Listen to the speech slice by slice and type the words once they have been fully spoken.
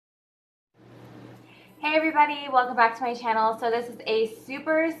Hey everybody, welcome back to my channel. So this is a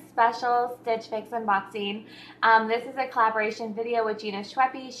super special Stitch Fix unboxing. This is a collaboration video with Ginas.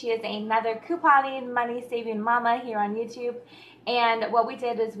 She is another couponing, money-saving mama here on YouTube. And what we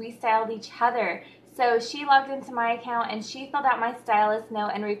did is we styled each other. So she logged into my account and she filled out my stylist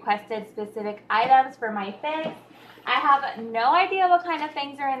note and requested specific items for my fix. I have no idea what kind of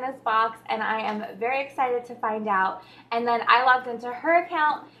things are in this box and I am very excited to find out. And then I logged into her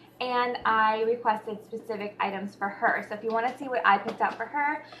account and I requested specific items for her. So if you want to see what I picked out for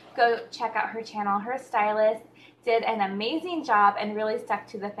her, go check out her channel. Her stylist did an amazing job and really stuck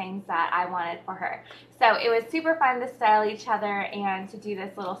to the things that I wanted for her. So it was super fun to style each other and to do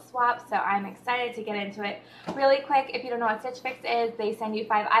this little swap, so I'm excited to get into it. Really quick, if you don't know what Stitch Fix is, they send you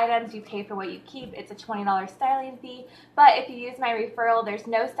 5 items, you pay for what you keep. It's a $20 styling fee, but if you use my referral, there's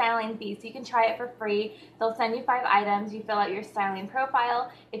no styling fee, so you can try it for free. They'll send you 5 items, you fill out your styling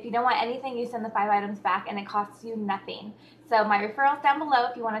profile. If you don't want anything, you send the 5 items back and it costs you nothing. So my referral's down below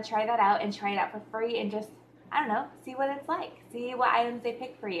if you want to try that out and try it out for free and just, I don't know, see what it's like. See what items they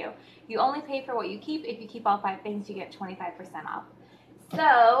pick for you. You only pay for what you keep. If you keep all 5 things, you get 25% off.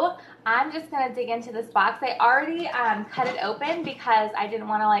 So I'm just going to dig into this box. I already cut it open because I didn't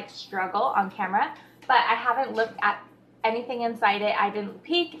want to like struggle on camera, but I haven't looked at anything inside it. I didn't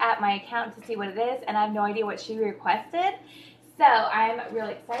peek at my account to see what it is, and I have no idea what she requested. So I'm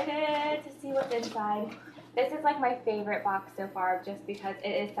really excited to see what's inside. This is like my favorite box so far just because it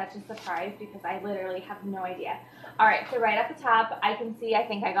is such a surprise because I literally have no idea. Alright, so right at the top I can see I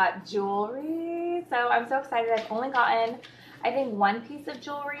think I got jewelry. So I'm so excited. I've only gotten I think 1 piece of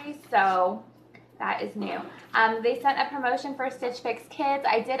jewelry, so that is new. They sent a promotion for Stitch Fix Kids.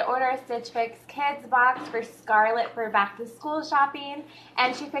 I did order a Stitch Fix Kids box for Scarlett for back to school shopping,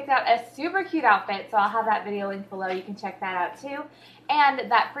 and she picked out a super cute outfit, so I'll have that video linked below. You can check that out too.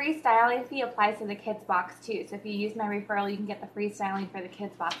 And that free styling fee applies to the kids box too, so if you use my referral, you can get the free styling for the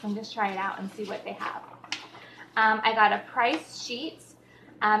kids box and just try it out and see what they have. I got a price sheet.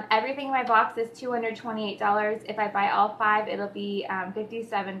 Everything in my box is $228. If I buy all 5, it'll be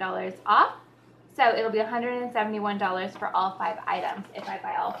 $57 off. So it'll be $171 for all 5 items if I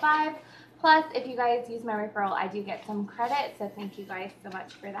buy all 5. Plus, if you guys use my referral, I do get some credit. So thank you guys so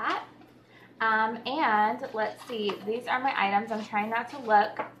much for that. And let's see, these are my items. I'm trying not to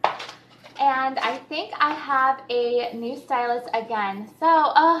look. And I think I have a new stylist again. So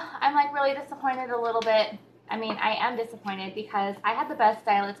I'm like really disappointed a little bit. I mean, I am disappointed because I had the best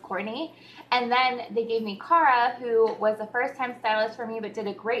stylist, Courtney, and then they gave me Cara, who was a first-time stylist for me but did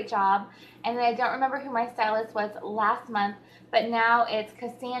a great job, and then I don't remember who my stylist was last month, but now it's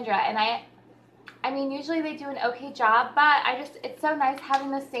Cassandra, and I mean, usually they do an okay job, but it's so nice having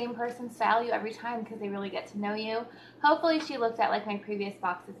the same person style you every time because they really get to know you. Hopefully she looked at like my previous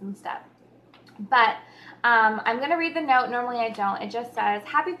boxes and stuff. But I'm going to read the note. Normally I don't. It just says,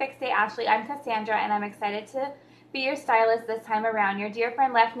 Happy Fix Day, Ashley. I'm Cassandra, and I'm excited to be your stylist this time around. Your dear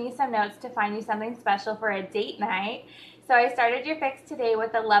friend left me some notes to find you something special for a date night. So I started your fix today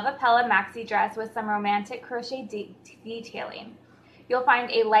with a Loveapella maxi dress with some romantic crochet detailing. You'll find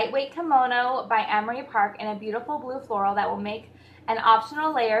a lightweight kimono by Emory Park and a beautiful blue floral that will make an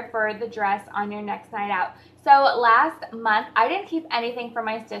optional layer for the dress on your next night out. So last month, I didn't keep anything for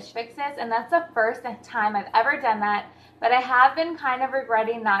my Stitch Fixes, and that's the first time I've ever done that, but I have been kind of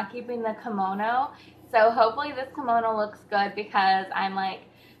regretting not keeping the kimono, so hopefully this kimono looks good because I'm like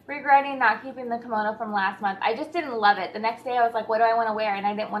regretting not keeping the kimono from last month. I just didn't love it. The next day I was like, what do I want to wear? And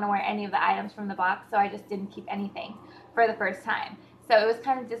I didn't want to wear any of the items from the box, so I just didn't keep anything for the first time. So it was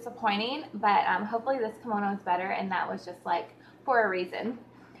kind of disappointing, but hopefully this kimono is better, and that was just like for a reason.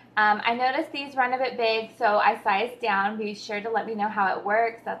 I noticed these run a bit big, so I sized down. Be sure to let me know how it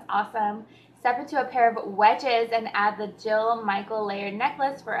works. That's awesome. Step into a pair of wedges and add the Jill Michael layered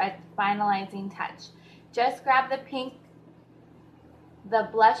necklace for a finalizing touch. Just grab the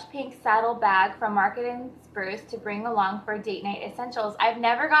blush pink saddle bag from Market and Spruce to bring along for date night essentials. I've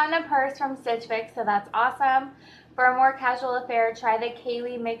never gotten a purse from Stitch Fix, so that's awesome. For a more casual affair, try the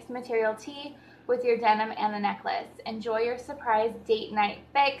Kaileigh mixed material tee with your denim and the necklace. Enjoy your surprise date night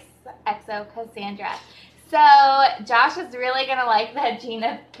fix. XO Cassandra. So Josh is really going to like that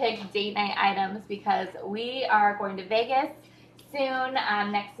Gina picked date night items because we are going to Vegas soon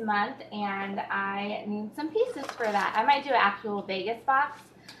next month, and I need some pieces for that. I might do an actual Vegas box,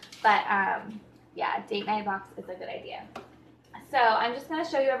 but yeah, date night box is a good idea. So I'm just going to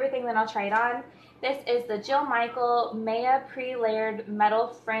show you everything, then I'll try it on. This is the Jill Michael Maia pre-layered metal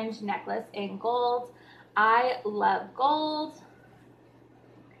fringe necklace in gold. I love gold,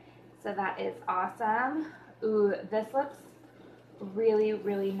 so that is awesome. Ooh, this looks really,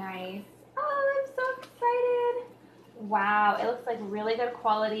 really nice. Oh, I'm so excited. Wow, it looks like really good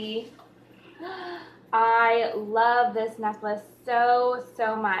quality. I love this necklace so,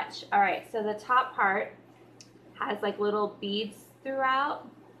 so much. All right, so the top part has like little beads throughout,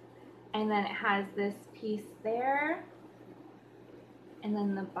 and then it has this piece there, and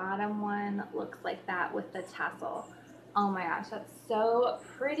then the bottom one looks like that with the tassel. Oh my gosh, that's so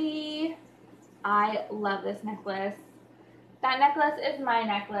pretty. I love this necklace. That necklace is my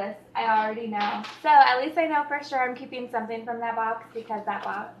necklace. I already know. So at least I know for sure I'm keeping something from that box, because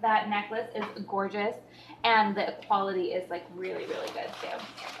that necklace is gorgeous and the quality is like really, really good too.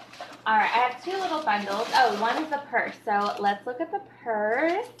 All right, I have two little bundles. Oh, one is a purse. So let's look at the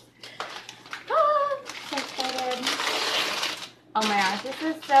purse. Oh, so excited. Oh my gosh, this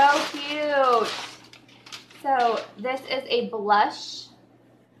is so cute. So this is a blush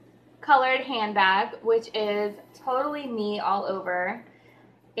colored handbag, which is totally me all over.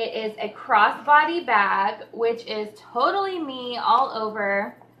 It is a crossbody bag, which is totally me all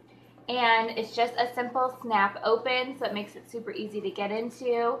over. And it's just a simple snap open, so it makes it super easy to get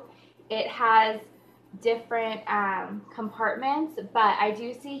into. It has different compartments, but I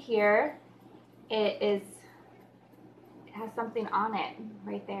do see here it has something on it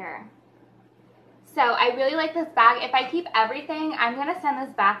right there. So I really like this bag. If I keep everything, I'm going to send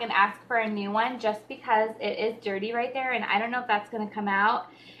this back and ask for a new one, just because it is dirty right there, and I don't know if that's going to come out.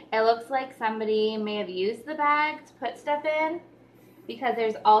 It looks like somebody may have used the bag to put stuff in, because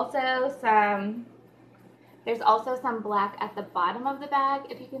there's also some black at the bottom of the bag,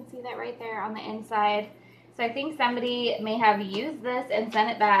 if you can see that right there on the inside. So I think somebody may have used this and sent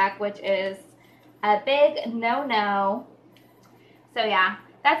it back, which is a big no-no. So yeah,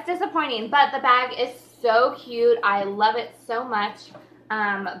 that's disappointing, but the bag is so cute. I love it so much.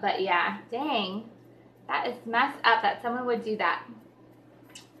 But yeah, dang, that is messed up that someone would do that.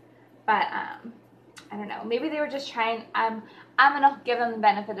 But I don't know. Maybe they were just trying. I'm gonna give them the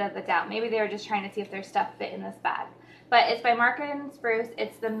benefit of the doubt. Maybe they were just trying to see if their stuff fit in this bag. But it's by Market & Spruce.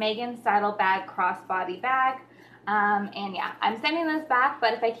 It's the Maygen Saddle Bag Crossbody Bag. And yeah, I'm sending this back.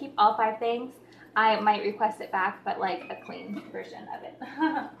 But if I keep all 5 things, I might request it back, but like a clean version of it.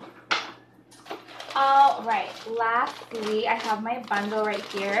 All right, lastly, I have my bundle right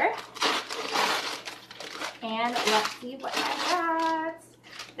here. And let's see what I got.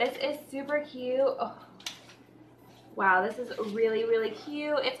 This is super cute. Oh, wow, this is really, really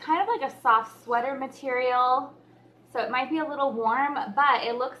cute. It's kind of like a soft sweater material, so it might be a little warm, but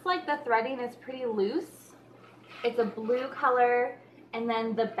it looks like the threading is pretty loose. It's a blue color. And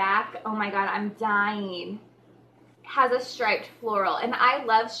then the back, oh my god, I'm dying, has a striped floral. And I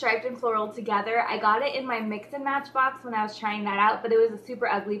love striped and floral together. I got it in my mix and match box when I was trying that out, but it was a super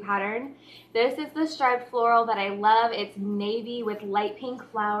ugly pattern. This is the striped floral that I love. It's navy with light pink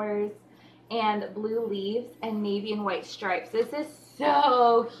flowers and blue leaves and navy and white stripes. This is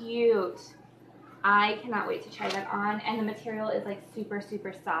so cute. I cannot wait to try that on. And the material is like super,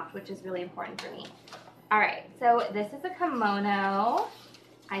 super soft, which is really important for me. All right, so this is a kimono,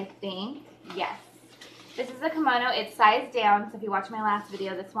 I think. Yes, this is a kimono. It's sized down, so if you watch my last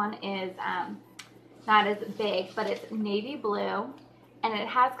video, this one is not as big, but it's navy blue, and it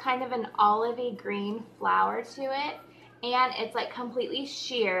has kind of an olivey green flower to it, and it's like completely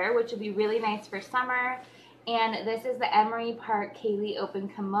sheer, which would be really nice for summer. And this is the Emory Part Caley Open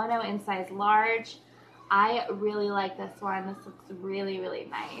Kimono in size large. I really like this one. This looks really, really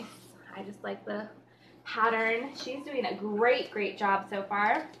nice. I just like the pattern. She's doing a great, great job so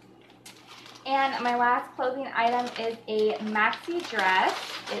far. And my last clothing item is a maxi dress.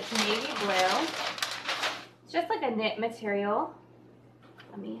 It's navy blue. It's just like a knit material.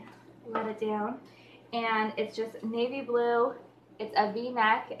 Let me let it down. And it's just navy blue. It's a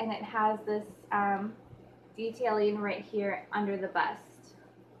V-neck, and it has this detailing right here under the bust.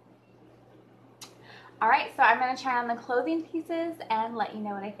 All right, so I'm going to try on the clothing pieces and let you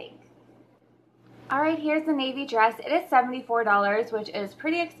know what I think. All right, here's the navy dress. It is $74, which is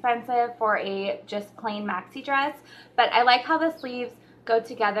pretty expensive for a just plain maxi dress, but I like how the sleeves go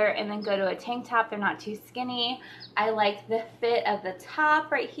together and then go to a tank top. They're not too skinny. I like the fit of the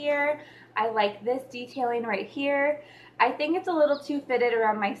top right here. I like this detailing right here. I think it's a little too fitted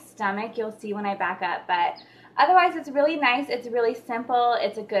around my stomach. You'll see when I back up, but otherwise it's really nice. It's really simple.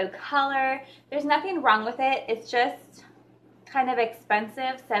 It's a good color. There's nothing wrong with it. It's just kind of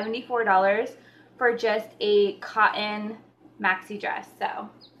expensive, $74 for just a cotton maxi dress. So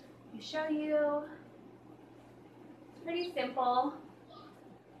let me show you. It's pretty simple,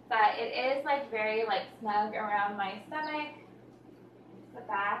 but it is like very like snug around my stomach. The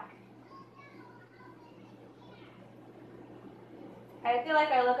back. I feel like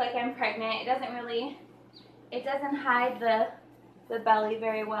I look like I'm pregnant. It doesn't hide the belly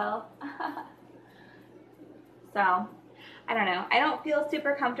very well. So, I don't know. I don't feel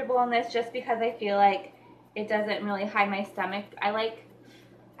super comfortable in this just because I feel like it doesn't really hide my stomach. I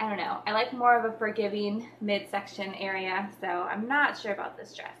don't know. I like more of a forgiving midsection area, so I'm not sure about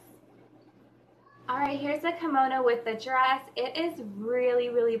this dress. Alright, here's the kimono with the dress. It is really,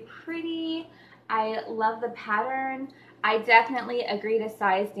 really pretty. I love the pattern. I definitely agree to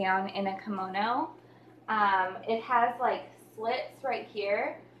size down in a kimono. It has like slits right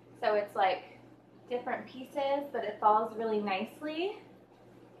here, so it's like different pieces, but it falls really nicely.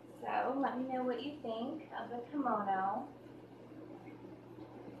 So let me know what you think of the kimono.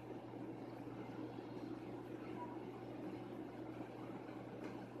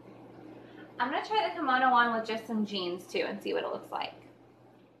 I'm going to try the kimono on with just some jeans too and see what it looks like.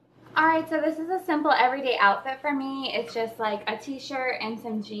 Alright, so this is a simple everyday outfit for me. It's just like a t-shirt and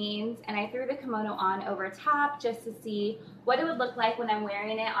some jeans, and I threw the kimono on over top just to see what it would look like when I'm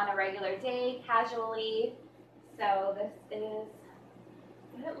wearing it on a regular day, casually. So this is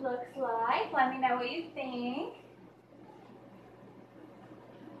what it looks like. Let me know what you think.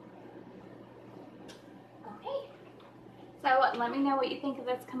 Okay, so let me know what you think of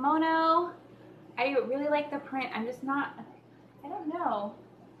this kimono. I really like the print. I don't know.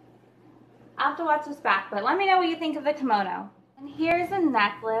 I'll have to watch this back, but let me know what you think of the kimono. And here's a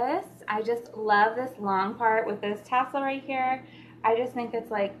necklace. I just love this long part with this tassel right here. I just think it's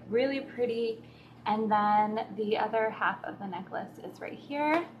like really pretty. And then the other half of the necklace is right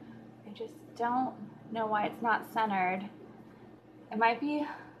here. I just don't know why it's not centered. It might be,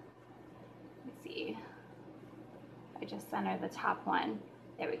 let me see. I just center the top one.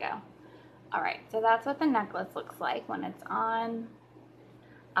 There we go. All right, so that's what the necklace looks like when it's on.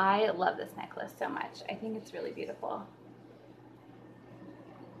 I love this necklace so much. I think it's really beautiful.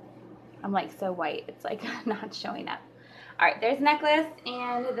 I'm like so white, it's like not showing up. All right, there's the necklace,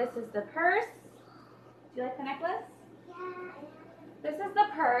 and this is the purse. Do you like the necklace? Yeah. This is the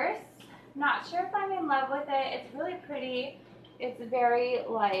purse. Not sure if I'm in love with it. It's really pretty. It's very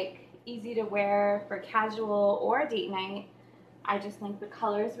like easy to wear for casual or date night. I just think the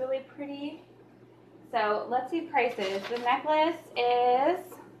color is really pretty. So let's see prices. The necklace is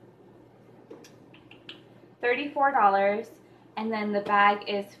 $34, and then the bag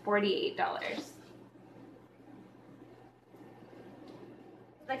is $48.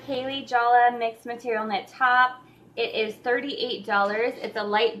 The Kaileigh Jolla mixed material knit top. It is $38. It's a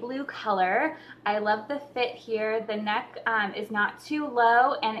light blue color. I love the fit here. The neck is not too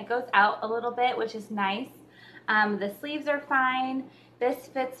low, and it goes out a little bit, which is nice. The sleeves are fine. This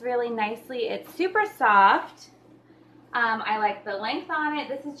fits really nicely. It's super soft. I like the length on it.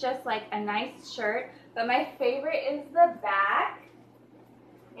 This is just like a nice shirt, but my favorite is the back.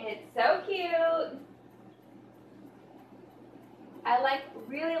 It's so cute. I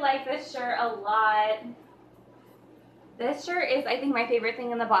really like this shirt a lot. This shirt is, I think, my favorite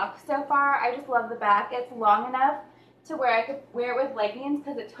thing in the box so far. I just love the back. It's long enough to where I could wear it with leggings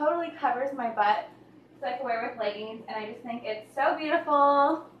because it totally covers my butt. So I can wear it with leggings, and I just think it's so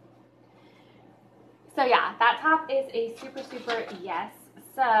beautiful. So yeah, that top is a super, super yes.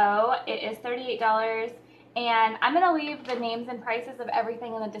 So it is $38, and I'm going to leave the names and prices of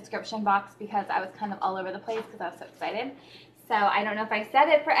everything in the description box because I was kind of all over the place because I was so excited. So I don't know if I said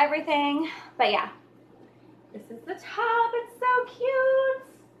it for everything, but yeah. This is the top. It's so cute.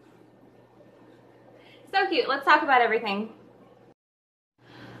 So cute. Let's talk about everything.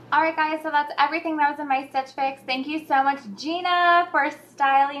 Alright guys, so that's everything that was in my Stitch Fix. Thank you so much, Gina, for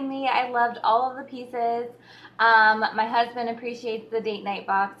styling me. I loved all of the pieces. My husband appreciates the date night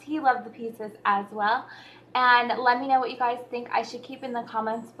box. He loved the pieces as well. And let me know what you guys think I should keep in the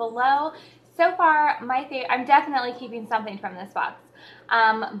comments below. So far, I'm definitely keeping something from this box.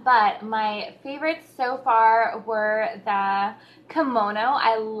 But my favorites so far were the kimono.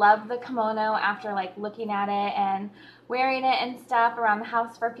 I love the kimono after like looking at it and wearing it and stuff around the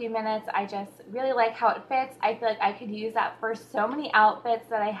house for a few minutes. I just really like how it fits. I feel like I could use that for so many outfits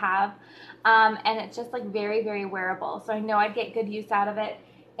that I have. And it's just like very, very wearable. So I know I'd get good use out of it.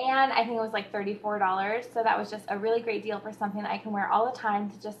 And I think it was like $34. So that was just a really great deal for something that I can wear all the time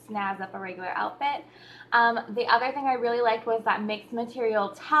to just snazz up a regular outfit. The other thing I really liked was that mixed material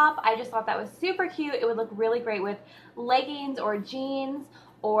top. I just thought that was super cute. It would look really great with leggings or jeans,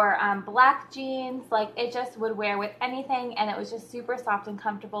 or black jeans. Like, it just would wear with anything, and it was just super soft and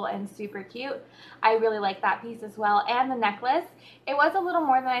comfortable and super cute. I really like that piece as well. And the necklace, it was a little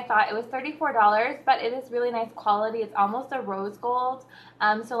more than I thought. It was $34, but it is really nice quality. It's almost a rose gold.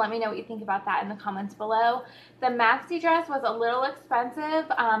 So let me know what you think about that in the comments below. The Maxi dress was a little expensive,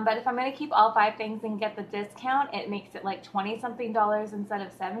 but if I'm going to keep all 5 things and get the discount, it makes it like $20-something instead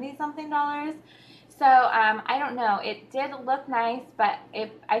of $70-something. So I don't know. It did look nice, but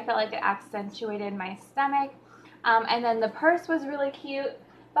I felt like it accentuated my stomach. And then the purse was really cute,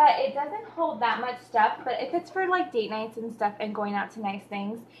 but it doesn't hold that much stuff. But if it's for like date nights and stuff and going out to nice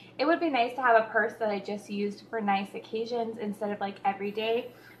things, it would be nice to have a purse that I just used for nice occasions instead of like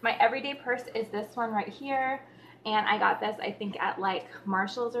everyday. My everyday purse is this one right here, and I got this I think at like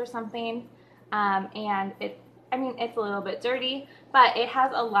Marshall's or something. And I mean, it's a little bit dirty, but it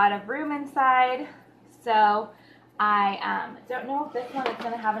has a lot of room inside. So I don't know if this one is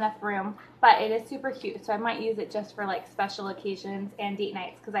going to have enough room, but it is super cute. So I might use it just for like special occasions and date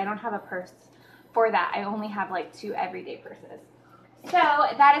nights, because I don't have a purse for that. I only have like 2 everyday purses. So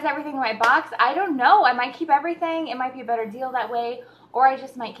that is everything in my box. I don't know. I might keep everything. It might be a better deal that way, or I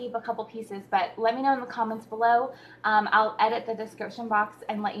just might keep a couple pieces, but let me know in the comments below. I'll edit the description box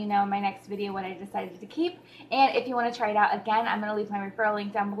and let you know in my next video what I decided to keep. And if you want to try it out, again, I'm going to leave my referral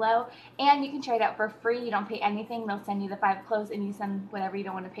link down below, and you can try it out for free. You don't pay anything. They'll send you the 5 clothes, and you send whatever you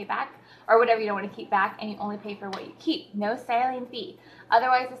don't want to pay back, or whatever you don't want to keep back, and you only pay for what you keep. No styling fee.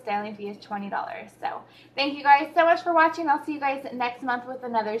 Otherwise, the styling fee is $20. So thank you guys so much for watching. I'll see you guys next month with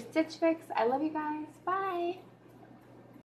another Stitch Fix. I love you guys. Bye.